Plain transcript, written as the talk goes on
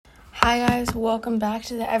Hi guys, welcome back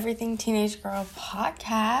to the Everything Teenage Girl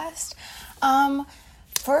podcast.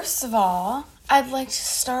 First of all, I'd like to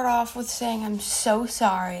start off with saying I'm so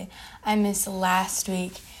sorry I missed last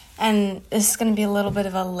week, and this is going to be a little bit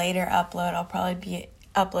of a later upload. I'll probably be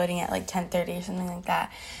uploading at like 10:30 or something like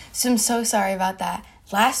that, so I'm so sorry about that.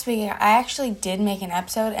 Last week, I actually did make an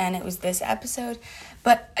episode, and it was this episode,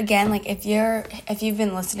 but again, like if you've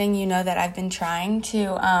been listening, you know that I've been trying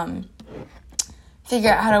to, figure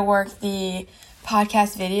out how to work the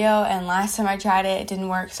podcast video, and last time I tried it didn't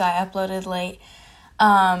work, so I uploaded late.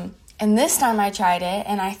 And this time I tried it,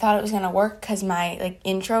 and I thought it was gonna work because my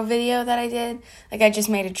intro video that I did, I just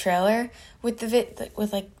made a trailer with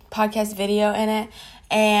the podcast video in it,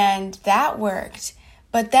 and that worked.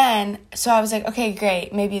 But then, so I was like, okay,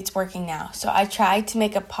 great, maybe it's working now. So I tried to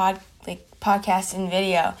make a podcast and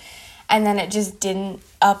video, and then it just didn't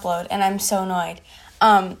upload, and I'm so annoyed.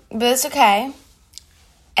 But it's okay.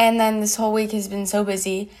 And then this whole week has been so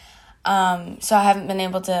busy, so I haven't been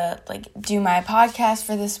able to, do my podcast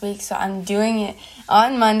for this week, so I'm doing it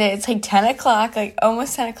on Monday. It's 10 o'clock,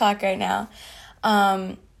 almost 10 o'clock right now,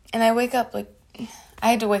 and I wake up, I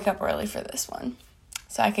had to wake up early for this one,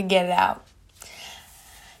 so I could get it out,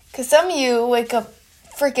 because some of you wake up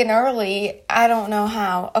freaking early. I don't know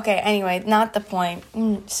how. Okay, anyway, not the point.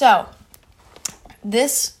 So,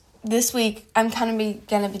 this week, I'm going to be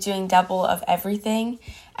doing double of everything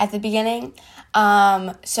at the beginning.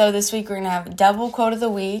 So this week we're going to have a double quote of the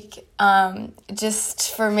week,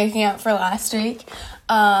 just for making up for last week.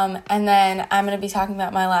 And then I'm going to be talking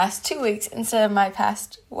about my last 2 weeks instead of my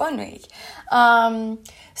past 1 week.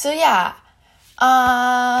 So yeah.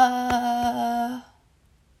 I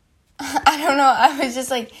don't know. I was just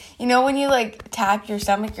when you tap your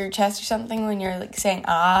stomach, your chest or something when you're saying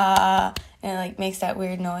and it makes that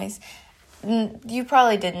weird noise. You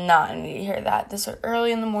probably did not need to hear that this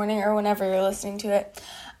early in the morning or whenever you're listening to it.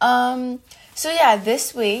 So yeah,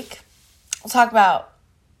 this week we'll talk about,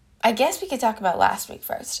 I guess we could talk about last week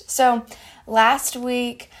first. So last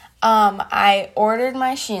week, I ordered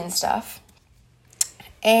my Shein stuff,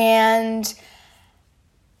 and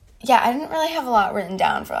yeah, I didn't really have a lot written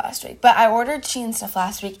down for last week, but I ordered Shein stuff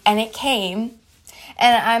last week, and it came.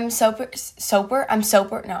 And I'm super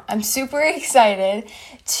excited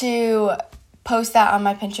to post that on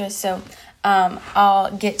my Pinterest. So, I'll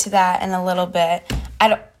get to that in a little bit.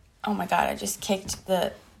 Oh my God, I just kicked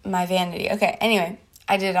my vanity. Okay, anyway,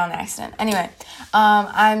 I did it on accident. Anyway,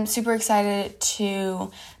 I'm super excited to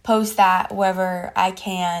post that wherever I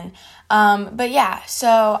can. But yeah,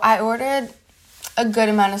 so I ordered a good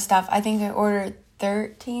amount of stuff. I think I ordered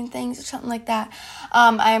 13 things or something like that.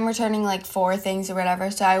 I am returning 4 things or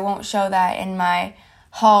whatever, so I won't show that in my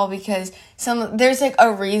haul because there's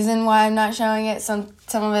a reason why I'm not showing it. Some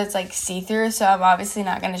of it's see-through, so I'm obviously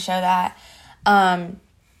not going to show that.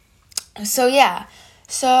 So yeah,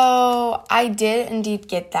 so I did indeed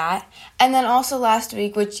get that. And then also last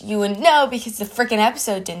week, which you would know because the freaking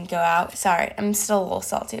episode didn't go out. Sorry, I'm still a little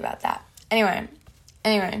salty about that. Anyway,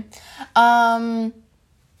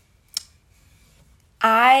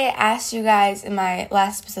 I asked you guys in my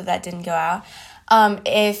last episode that didn't go out,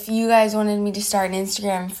 if you guys wanted me to start an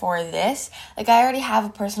Instagram for this. I already have a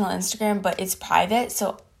personal Instagram, but it's private,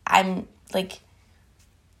 so I'm,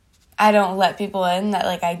 I don't let people in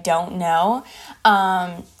that, I don't know.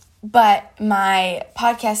 But my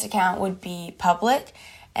podcast account would be public,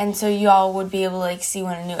 and so y'all would be able to, see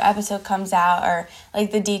when a new episode comes out, or,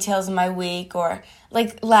 the details of my week, or,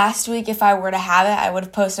 last week, if I were to have it, I would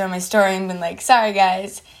have posted on my story and been sorry,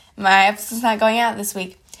 guys, my episode's not going out this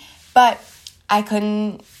week. But I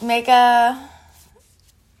couldn't make a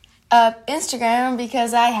Instagram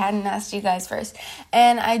because I hadn't asked you guys first.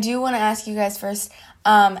 And I do want to ask you guys first,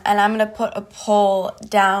 and I'm going to put a poll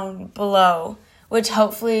down below, which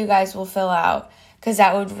hopefully you guys will fill out, because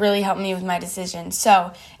that would really help me with my decision.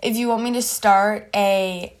 So if you want me to start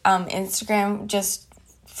a Instagram just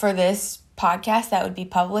for this podcast that would be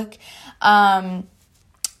public,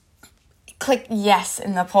 click yes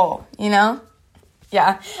in the poll,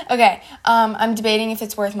 Yeah. Okay. I'm debating if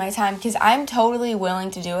it's worth my time, because I'm totally willing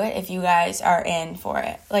to do it if you guys are in for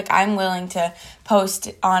it. I'm willing to post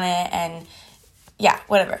on it, and yeah,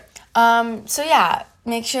 whatever. So yeah,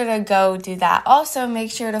 make sure to go do that. Also, make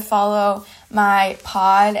sure to follow my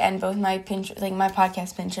pod and both my Pinterest, my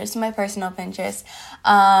podcast Pinterest and my personal Pinterest.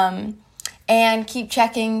 And keep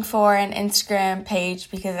checking for an Instagram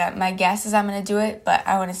page, because my guess is I'm going to do it, but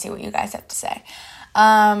I want to see what you guys have to say.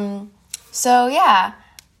 So yeah.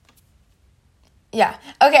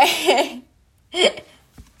 Okay.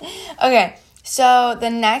 Okay. So the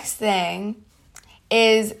next thing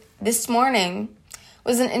is, this morning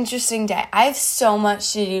was an interesting day. I have so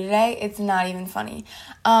much to do today. It's not even funny.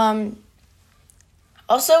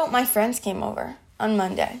 Also, my friends came over on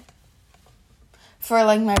Monday for,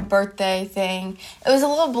 like, my birthday thing. It was a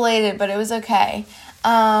little belated, but it was okay.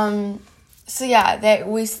 So, yeah,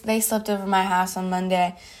 they slept over my house on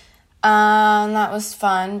Monday. That was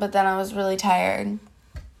fun, but then I was really tired,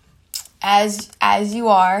 as you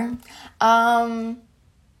are.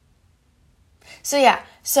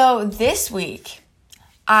 So this week,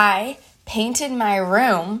 I painted my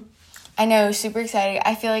room. I know, super excited.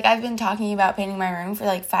 I feel like I've been talking about painting my room for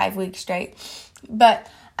like 5 weeks straight. But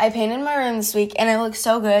I painted my room this week, and it looks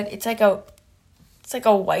so good. It's like a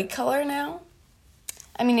white color now.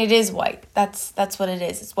 I mean, it is white. That's what it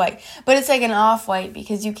is. It's white. But it's like an off-white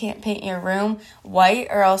because you can't paint your room white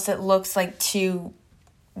or else it looks like too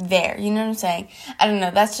there. You know what I'm saying? I don't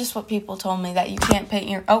know. That's just what people told me, that you can't paint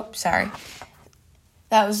your... Oh, sorry.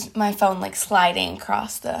 That was my phone, like, sliding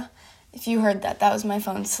across the... If you heard that was my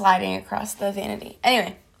phone sliding across the vanity.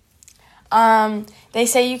 Anyway, they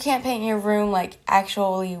say you can't paint your room, like,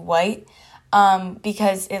 actually white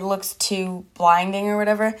because it looks too blinding or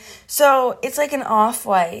whatever. So it's like an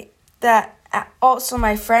off-white that also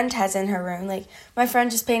my friend has in her room. Like, my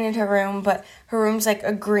friend just painted her room, but her room's like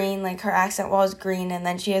a green, like her accent wall is green, and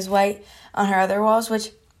then she has white on her other walls,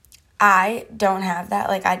 which I don't have that.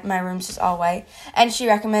 Like, my room's just all white. And she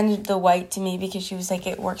recommended the white to me because she was like,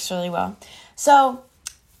 it works really well. So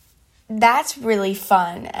that's really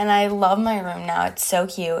fun. And I love my room now. It's so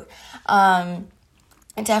cute.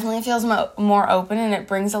 It definitely feels more open, and it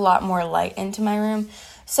brings a lot more light into my room.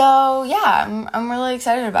 So yeah, I'm really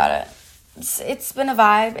excited about it. It's been a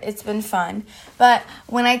vibe. It's been fun. But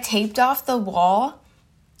when I taped off the wall,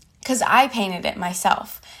 because I painted it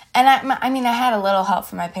myself. And I mean, I had a little help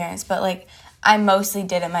from my parents, but, like, I mostly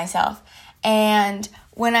did it myself. And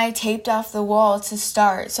when I taped off the wall to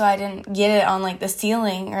start, so I didn't get it on, like, the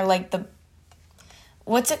ceiling or, like,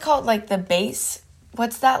 what's it called? Like, the base?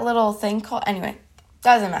 What's that little thing called? Anyway,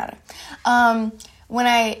 doesn't matter. When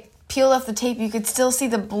I peeled off the tape, you could still see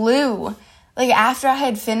the blue. Like, after I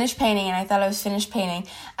had finished painting and I thought I was finished painting,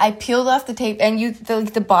 I peeled off the tape and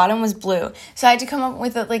the bottom was blue. So I had to come up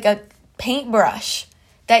with, a paintbrush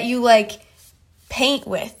that you, like, paint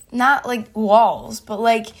with. Not, like, walls, but,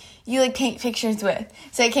 like, you, like, paint pictures with.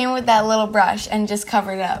 So it came with that little brush and just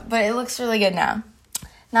covered it up. But it looks really good now.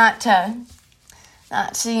 Not to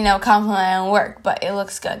compliment my own work, but it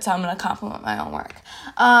looks good, so I'm going to compliment my own work.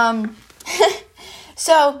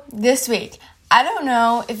 So this week, I don't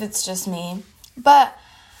know if it's just me, but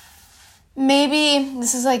maybe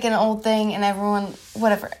this is, like, an old thing and everyone,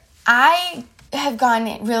 whatever. I have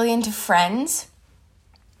gotten really into Friends.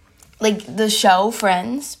 Like, the show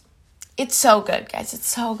Friends. It's so good, guys. It's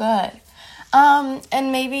so good.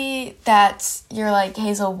 And maybe you're like,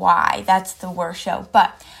 Hazel, why? That's the worst show.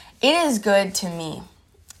 But it is good to me.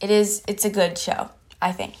 It's a good show,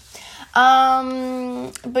 I think.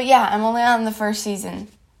 But yeah, I'm only on the first season.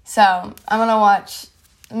 So I'm going to watch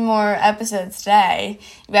more episodes today.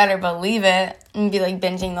 You better believe it. And be, like,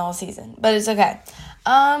 binging the whole season. But it's okay.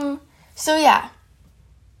 So yeah.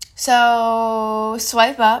 So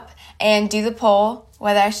swipe up and do the poll,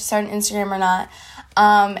 whether I should start an Instagram or not.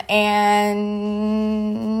 And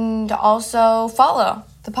also follow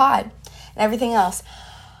the pod and everything else.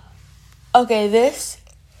 Okay,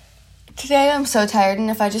 today I'm so tired, and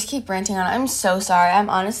if I just keep ranting on it, I'm so sorry. I'm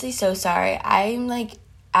honestly so sorry. I'm, like,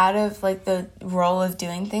 out of, like, the role of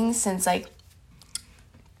doing things since, like,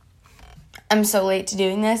 I'm so late to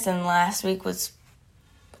doing this, and last week was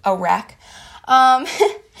a wreck.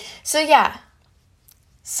 So yeah.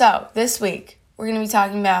 So, this week, we're going to be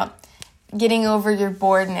talking about getting over your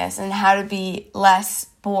boredness and how to be less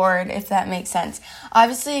bored, if that makes sense.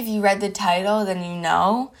 Obviously, if you read the title, then you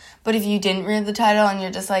know. But if you didn't read the title and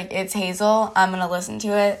you're just like, it's Hazel, I'm going to listen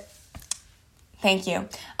to it. Thank you.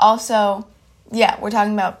 Also, yeah, we're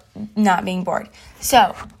talking about not being bored.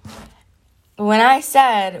 So, when I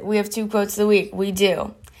said we have 2 quotes of the week, we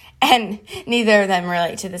do. And neither of them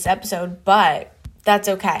relate to this episode, but that's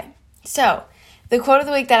okay. So, the quote of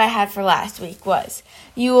the week that I had for last week was,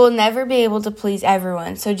 you will never be able to please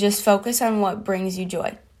everyone, so just focus on what brings you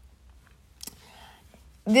joy.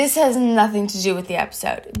 This has nothing to do with the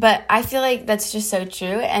episode, but I feel like that's just so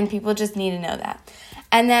true, and people just need to know that.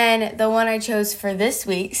 And then the one I chose for this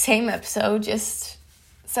week, same episode, just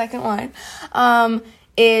second one,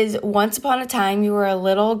 is once upon a time you were a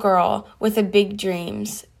little girl with big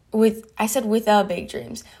dreams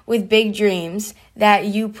that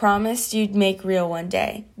you promised you'd make real one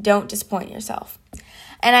day. Don't disappoint yourself.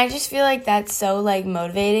 And I just feel like that's so, like,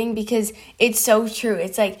 motivating because it's so true.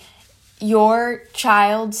 It's like your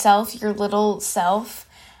child self, your little self,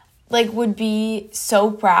 like, would be so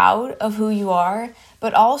proud of who you are,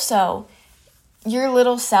 but also your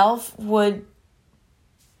little self would,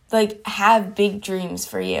 like, have big dreams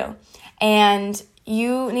for you, and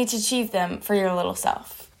you need to achieve them for your little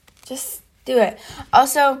self. Just do it.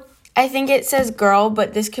 Also, I think it says girl,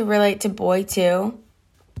 but this could relate to boy too.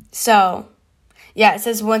 So, yeah, it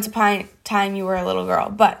says once upon a time you were a little girl,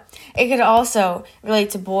 but it could also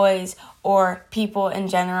relate to boys or people in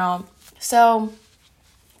general. So,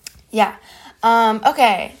 yeah.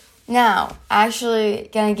 Okay, now, actually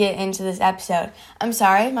gonna get into this episode. I'm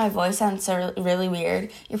sorry, my voice sounds so really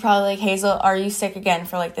weird. You're probably like, Hazel, are you sick again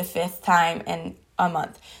for like the 5th time in a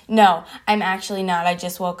month? No, I'm actually not. I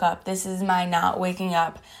just woke up. This is my not waking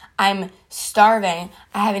up. I'm starving.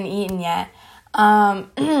 I haven't eaten yet. Pardon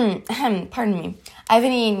me. I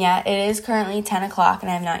haven't eaten yet. It is currently 10 o'clock and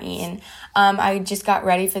I have not eaten. I just got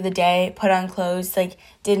ready for the day, put on clothes, like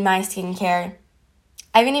did my skincare.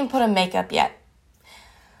 I haven't even put on makeup yet,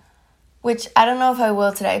 which I don't know if I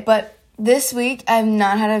will today, but this week I've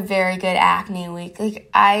not had a very good acne week. Like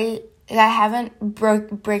I haven't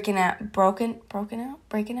breaking out,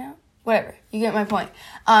 whatever. You get my point.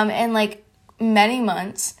 In like many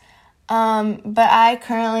months. But I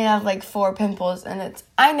currently have like 4 pimples, and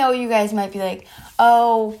I know you guys might be like,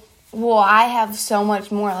 oh, well, I have so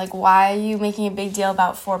much more. Like, why are you making a big deal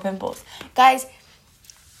about 4 pimples? Guys,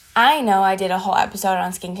 I know I did a whole episode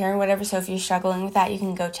on skincare or whatever, so if you're struggling with that, you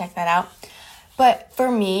can go check that out. But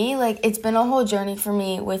for me, like, it's been a whole journey for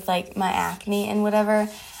me with, like, my acne and whatever.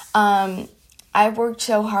 I've worked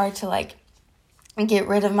so hard to, like, get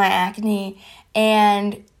rid of my acne,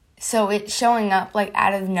 and so it's showing up, like,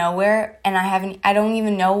 out of nowhere, and I don't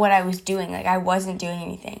even know what I was doing. Like, I wasn't doing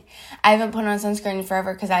anything. I haven't put on sunscreen in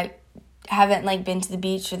forever because I haven't, like, been to the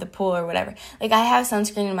beach or the pool or whatever. Like, I have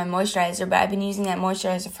sunscreen in my moisturizer, but I've been using that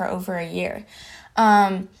moisturizer for over a year.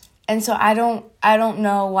 And so I don't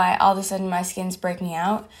know why all of a sudden my skin's breaking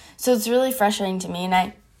out. So it's really frustrating to me,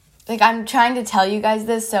 and I'm trying to tell you guys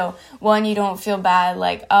this, so one, you don't feel bad,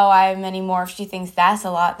 like, oh, I have many more. If she thinks that's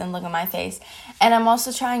a lot, then look at my face. And I'm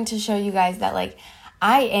also trying to show you guys that, like,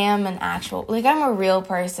 I am I'm a real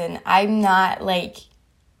person. I'm not, like,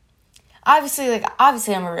 obviously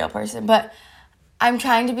I'm a real person, but I'm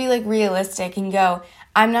trying to be, like, realistic and go,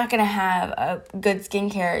 I'm not going to have a good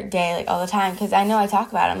skincare day, like, all the time, because I know I talk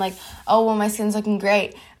about it. I'm like, oh, well, my skin's looking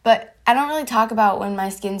great, but I don't really talk about when my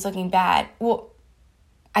skin's looking bad. Well,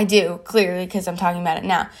 I do, clearly, because I'm talking about it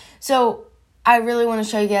now. So I really want to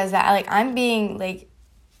show you guys that, like, I'm being, like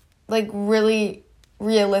really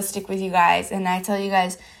realistic with you guys, and I tell you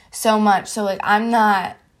guys so much. So, like, I'm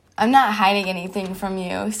not hiding anything from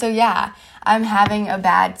you. So, yeah, I'm having a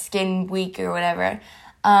bad skin week or whatever,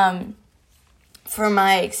 from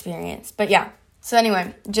my experience. But, yeah. So,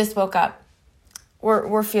 anyway, just woke up.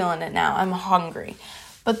 We're feeling it now. I'm hungry.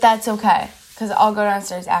 But that's okay, because I'll go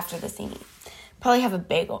downstairs after this and eat. Probably have a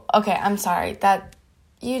bagel. Okay, I'm sorry.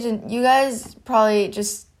 You guys probably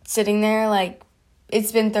just sitting there like,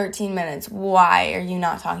 it's been 13 minutes. Why are you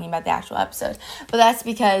not talking about the actual episode? But that's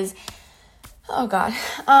because, oh God.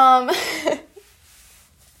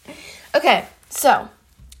 Okay, so,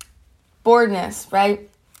 boredness, right?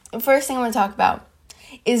 The first thing I'm going to talk about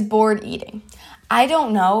is bored eating. I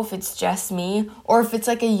don't know if it's just me or if it's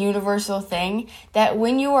like a universal thing that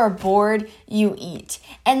when you are bored, you eat.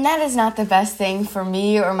 And that is not the best thing for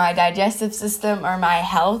me or my digestive system or my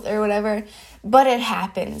health or whatever, but it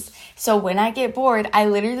happens. So when I get bored, I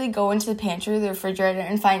literally go into the pantry or the refrigerator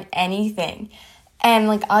and find anything. And,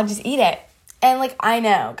 like, I'll just eat it. And, like, I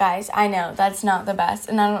know, guys, that's not the best.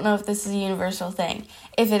 And I don't know if this is a universal thing.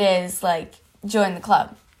 If it is, like, join the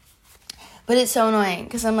club. But it's so annoying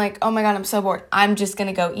because I'm like, oh my God, I'm so bored. I'm just going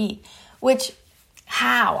to go eat. Which,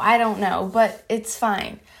 how? I don't know, but it's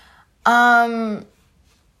fine. So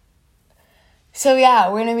yeah,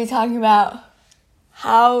 we're going to be talking about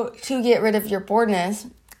how to get rid of your boredness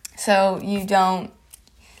so you don't,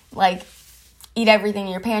 like, eat everything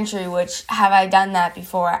in your pantry, which, have I done that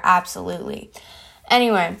before? Absolutely.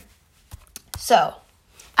 Anyway, so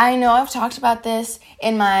I know I've talked about this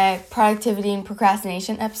in my productivity and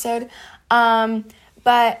procrastination episode,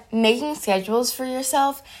 but making schedules for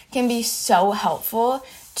yourself can be so helpful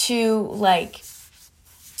to, like,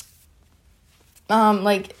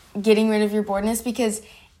 getting rid of your boredness, because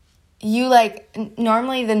you, like,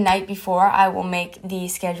 normally the night before I will make the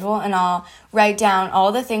schedule and I'll write down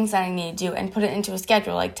all the things that I need to do and put it into a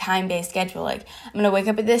schedule, like time-based schedule. Like, I'm going to wake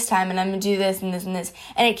up at this time and I'm going to do this and this and this.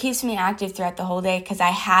 And it keeps me active throughout the whole day because I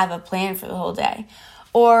have a plan for the whole day.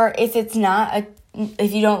 Or if it's not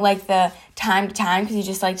if you don't like the time to time because you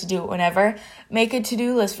just like to do it whenever, make a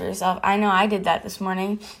to-do list for yourself. I know I did that this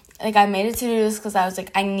morning. Like, I made a to-do list because I was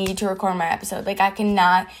like, I need to record my episode. Like, I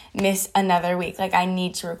cannot miss another week. Like, I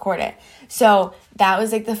need to record it. So that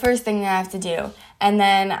was like the first thing that I have to do. And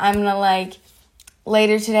then I'm going to like,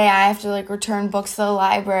 later today, I have to like return books to the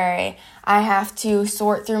library. I have to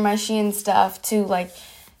sort through my Shein stuff to like,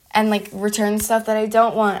 and like return stuff that I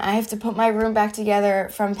don't want. I have to put my room back together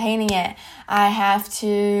from painting it. I have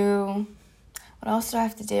to, what else do I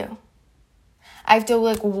have to do? I have to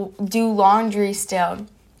like do laundry still.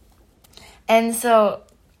 And so,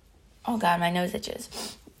 oh God, my nose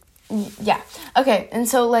itches. Yeah. Okay. And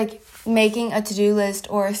so like making a to-do list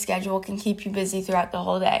or a schedule can keep you busy throughout the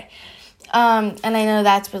whole day. And I know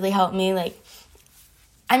that's really helped me. Like,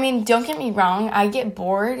 I mean, don't get me wrong. I get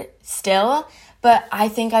bored still, but I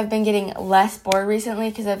think I've been getting less bored recently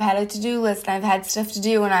because I've had a to-do list and I've had stuff to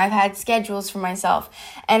do and I've had schedules for myself.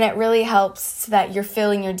 And it really helps so that you're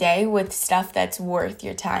filling your day with stuff that's worth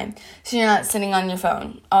your time. So you're not sitting on your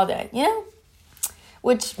phone all day, you know?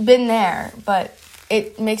 Which, been there, but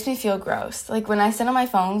it makes me feel gross. Like, when I sit on my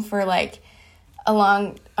phone for, like, a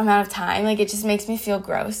long amount of time, like, it just makes me feel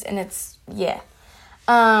gross, and it's, yeah.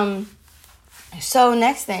 So,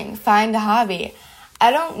 next thing, find a hobby. I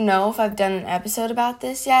don't know if I've done an episode about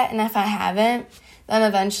this yet, and if I haven't, then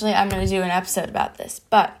eventually I'm going to do an episode about this.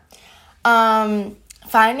 But,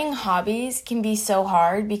 finding hobbies can be so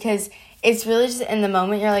hard because it's really just in the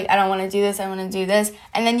moment. You're like, I don't want to do this. I want to do this.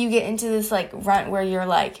 And then you get into this like rut where you're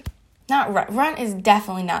like, not rut. Rut is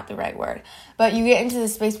definitely not the right word. But you get into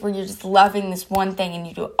this space where you're just loving this one thing and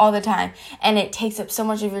you do it all the time. And it takes up so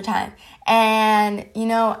much of your time. And, you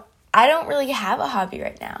know, I don't really have a hobby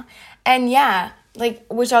right now. And yeah, like,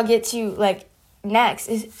 which I'll get to like next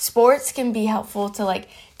is sports can be helpful to like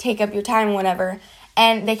take up your time, whatever.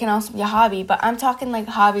 And they can also be a hobby. But I'm talking like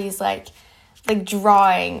hobbies like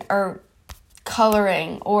drawing or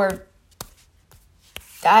coloring or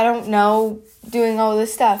I don't know, doing all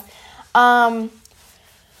this stuff.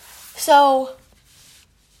 So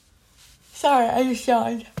sorry, I just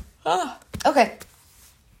yawned. Okay.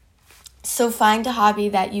 So find a hobby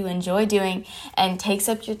that you enjoy doing and takes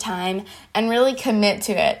up your time and really commit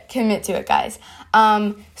to it. Commit to it, guys.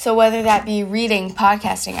 So whether that be reading,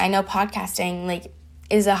 podcasting, I know podcasting like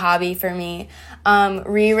is a hobby for me.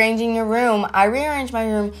 Rearranging your room. I rearrange my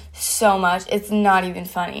room so much. It's not even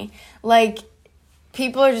funny. Like,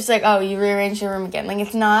 people are just like, oh, you rearranged your room again. Like,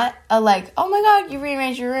 it's not a like, oh my God, you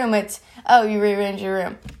rearranged your room. It's, oh, you rearranged your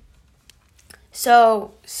room.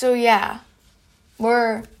 So yeah,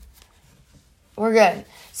 we're good.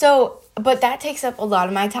 So, but that takes up a lot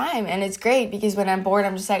of my time and it's great because when I'm bored,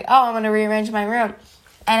 I'm just like, oh, I'm going to rearrange my room.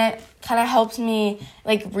 And it kind of helps me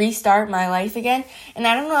like restart my life again. And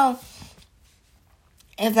I don't know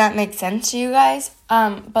if that makes sense to you guys.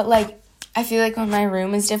 But like, I feel like when my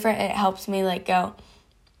room is different, it helps me like go,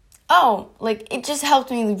 oh, like it just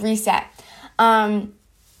helped me reset.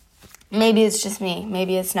 Maybe it's just me.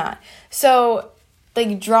 Maybe it's not. So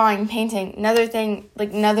like drawing, painting, another thing,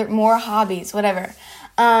 like more hobbies, whatever.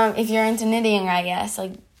 If you're into knitting, I guess,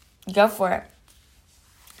 like go for it.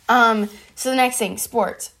 So the next thing,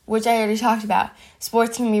 sports, which I already talked about.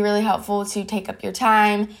 Sports can be really helpful to take up your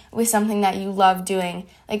time with something that you love doing.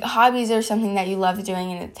 Like hobbies are something that you love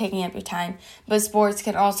doing and it's taking up your time. But sports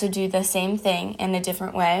can also do the same thing in a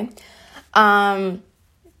different way.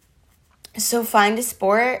 So find a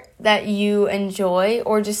sport that you enjoy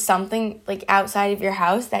or just something like outside of your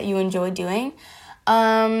house that you enjoy doing.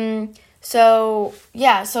 So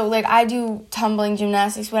like I do tumbling,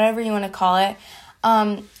 gymnastics, whatever you want to call it.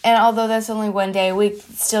 And although that's only one day a week,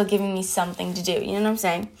 it's still giving me something to do, you know what I'm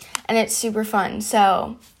saying? And it's super fun.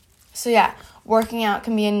 So yeah, working out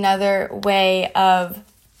can be another way of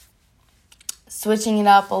switching it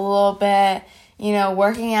up a little bit. You know,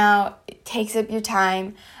 working out, it takes up your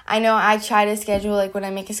time. I know I try to schedule, like when I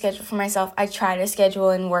make a schedule for myself, I try to schedule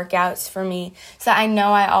in workouts for me. So I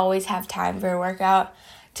know I always have time for a workout.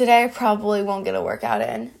 Today I probably won't get a workout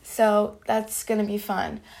in. So that's going to be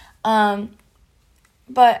fun.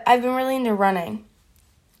 But I've been really into running.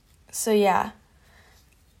 So yeah.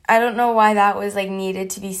 I don't know why that was like needed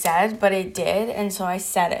to be said, but it did. And so I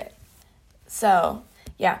said it. So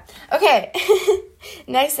yeah. Okay.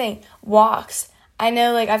 Next thing, walks. I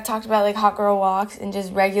know like I've talked about like hot girl walks and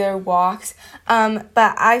just regular walks. But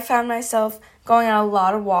I found myself going on a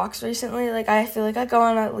lot of walks recently. Like I feel like I go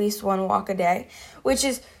on at least one walk a day, which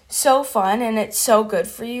is so fun and it's so good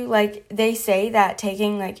for you. Like they say that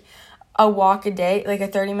taking like a walk a day, like a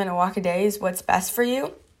 30-minute walk a day is what's best for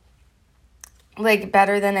you. Like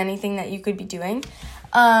better than anything that you could be doing.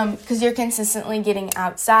 because you're consistently getting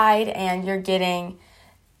outside and you're getting,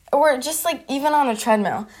 or just like even on a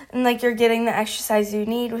treadmill, and like you're getting the exercise you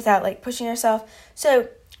need without like pushing yourself. So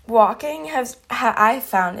walking I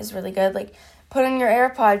found is really good. Like put in your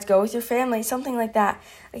AirPods, go with your family, something like that.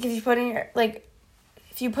 Like if you put in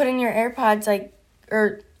your AirPods, like,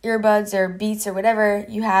 or earbuds or Beats or whatever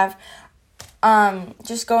you have,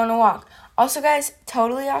 just go on a walk. Also, guys,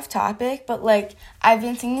 totally off topic, but like I've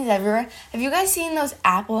been seeing these everywhere. Have you guys seen those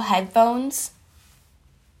Apple headphones?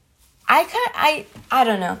 I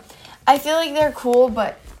don't know. I feel like they're cool,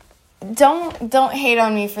 but don't hate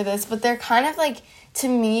on me for this, but they're kind of like, to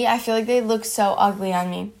me, I feel like they look so ugly on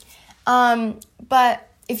me. But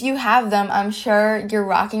if you have them, I'm sure you're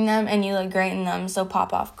rocking them and you look great in them. So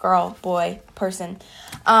pop off, girl, boy, person.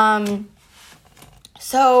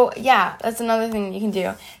 So yeah, that's another thing you can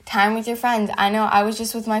do. Time with your friends. I know I was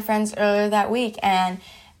just with my friends earlier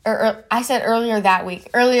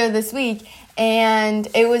this week, and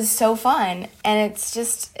it was so fun. And it's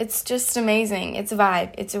just amazing. It's a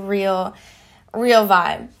vibe. It's a real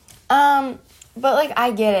vibe. But, like,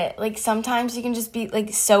 I get it. Like, sometimes you can just be,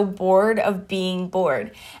 like, so bored of being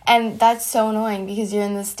bored. And that's so annoying because you're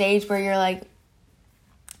in the stage where you're like,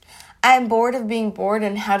 I'm bored of being bored,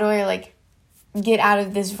 and how do I, like, get out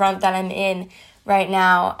of this rut that I'm in right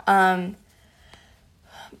now?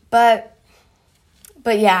 But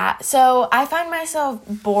yeah. So, I find myself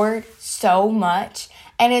bored so much.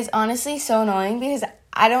 And it's honestly so annoying because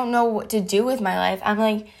I don't know what to do with my life. I'm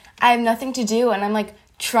like, I have nothing to do, and I'm, like,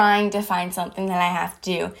 trying to find something that I have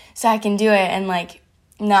to do so I can do it and like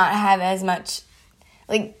not have as much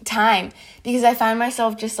like time, because I find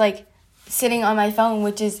myself just like sitting on my phone,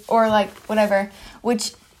 which is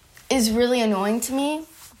really annoying to me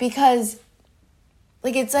because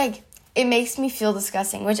like it's like it makes me feel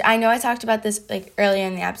disgusting, which I know I talked about this like earlier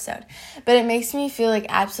in the episode, but it makes me feel like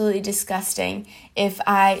absolutely disgusting if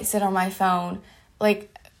I sit on my phone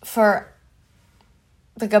like for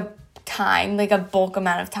like a bulk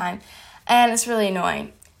amount of time, and it's really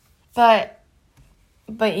annoying. But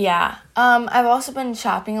yeah, I've also been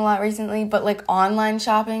shopping a lot recently, but like online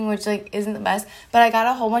shopping, which like isn't the best, but I got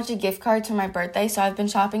a whole bunch of gift cards for my birthday, so I've been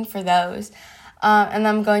shopping for those, and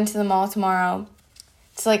I'm going to the mall tomorrow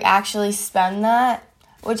to like actually spend that,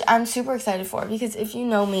 which I'm super excited for, because if you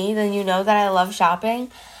know me, then you know that I love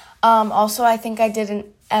shopping. Also, I think I did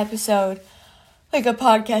an episode, like a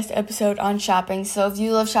podcast episode on shopping. So if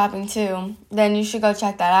you love shopping too, then you should go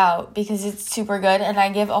check that out because it's super good. And I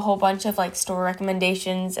give a whole bunch of like store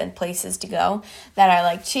recommendations and places to go that are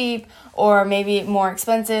like cheap or maybe more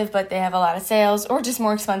expensive, but they have a lot of sales, or just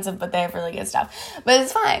more expensive, but they have really good stuff. But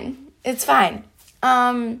it's fine. It's fine.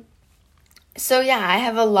 So yeah, I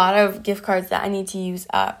have a lot of gift cards that I need to use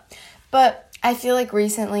up. But I feel like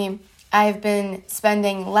recently I've been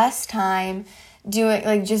spending less time doing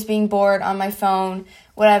like just being bored on my phone,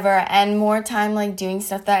 whatever, and more time like doing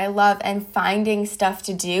stuff that I love and finding stuff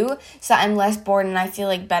to do so that I'm less bored and I feel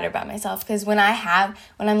like better about myself. Because when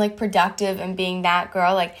I'm like productive and being that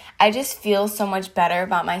girl, like I just feel so much better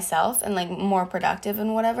about myself and like more productive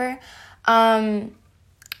and whatever.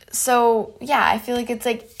 So yeah, I feel like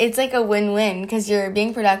it's like a win-win because you're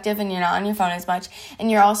being productive and you're not on your phone as much, and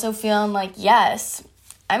you're also feeling like, yes,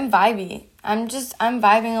 I'm vibey. I'm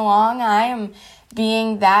vibing along. I am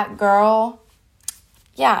being that girl.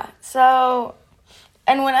 Yeah, so,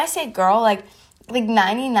 and when I say girl, like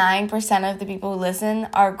 99% of the people who listen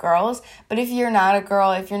are girls. But if you're not a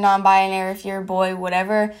girl, if you're non-binary, if you're a boy,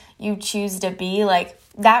 whatever you choose to be, like,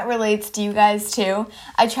 that relates to you guys too.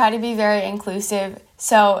 I try to be very inclusive.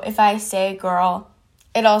 So if I say girl,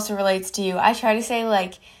 it also relates to you. I try to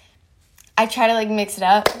mix it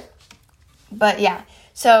up. But yeah.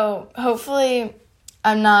 So, hopefully,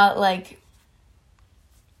 I'm not, like,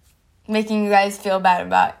 making you guys feel bad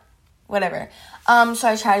about whatever. So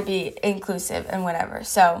I try to be inclusive and whatever.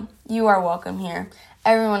 So, you are welcome here.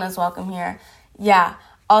 Everyone is welcome here. Yeah.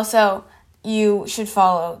 Also, you should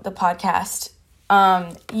follow the podcast.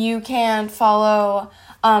 You can follow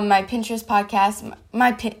my Pinterest podcast,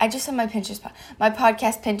 my podcast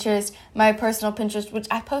Pinterest, my personal Pinterest, which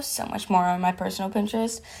I post so much more on my personal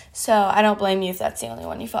Pinterest, so I don't blame you if that's the only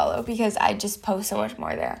one you follow, because I just post so much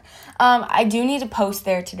more there. I do need to post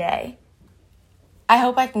there today. I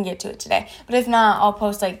hope I can get to it today, but if not, I'll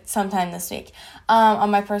post like sometime this week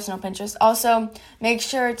on my personal Pinterest. Also, make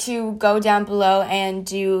sure to go down below and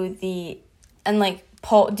do the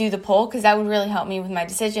poll, because that would really help me with my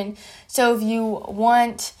decision. So if you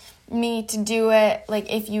want me to do it,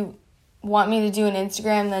 like if you want me to do an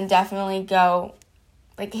Instagram, then definitely go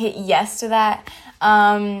like hit yes to that.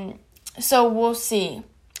 So we'll see.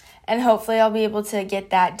 and hopefully I'll be able to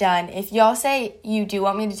get that done. If y'all say you do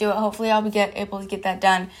want me to do it, hopefully I'll be able to get that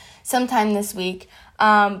done sometime this week.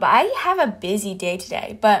 But I have a busy day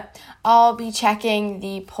today, but I'll be checking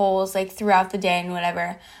the polls like throughout the day and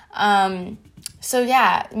whatever. So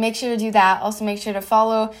yeah, make sure to do that. Also make sure to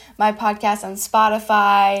follow my podcast on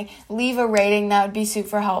Spotify, leave a rating. That would be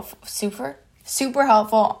super helpful. Super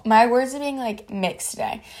helpful. My words are being like mixed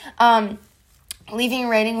today. Leaving a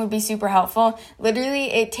rating would be super helpful.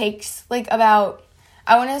 Literally, it takes like about,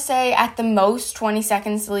 I want to say at the most 20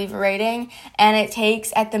 seconds to leave a rating, and it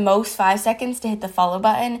takes at the most 5 seconds to hit the follow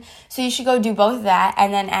button. So you should go do both of that,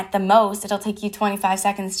 and then at the most, it'll take you 25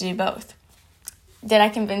 seconds to do both. Did I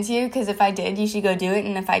convince you? Because if I did, you should go do it,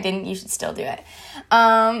 and if I didn't, you should still do it.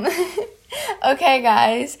 Okay,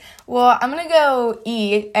 guys. Well, I'm going to go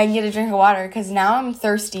eat and get a drink of water because now I'm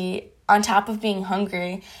thirsty on top of being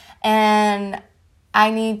hungry, and I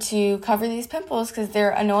need to cover these pimples because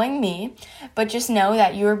they're annoying me. But just know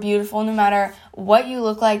that you're beautiful no matter what you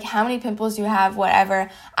look like, how many pimples you have, whatever.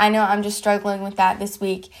 I know I'm just struggling with that this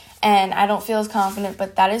week, and I don't feel as confident,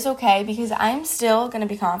 but that is okay because I'm still going to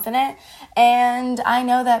be confident, and I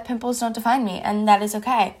know that pimples don't define me, and that is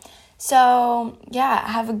okay. So, yeah,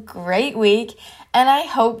 have a great week, and I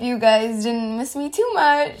hope you guys didn't miss me too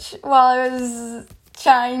much while I was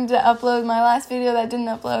trying to upload my last video that didn't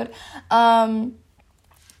upload.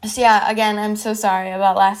 So yeah, again, I'm so sorry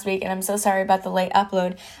about last week, and I'm so sorry about the late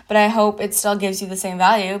upload, but I hope it still gives you the same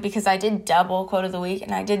value because I did double quote of the week,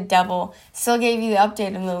 and I did still gave you the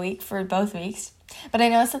update of the week for both weeks, but I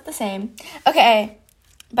know it's not the same. Okay,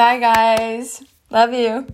 bye guys. Love you.